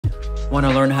Want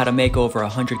to learn how to make over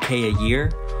 100K a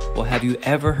year? Well, have you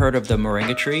ever heard of the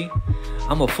Moringa tree?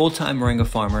 I'm a full-time Moringa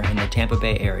farmer in the Tampa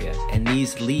Bay area, and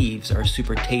these leaves are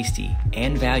super tasty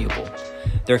and valuable.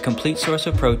 They're a complete source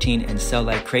of protein and sell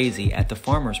like crazy at the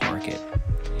farmer's market.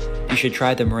 You should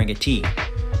try the Moringa tea.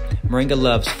 Moringa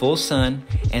loves full sun,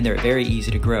 and they're very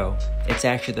easy to grow. It's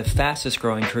actually the fastest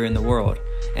growing tree in the world,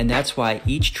 and that's why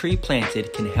each tree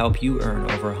planted can help you earn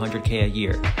over 100K a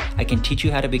year. I can teach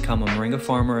you how to become a Moringa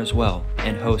farmer as well,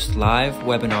 and host live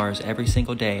webinars every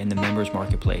single day in the members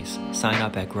marketplace. Sign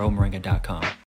up at growmoringa.com.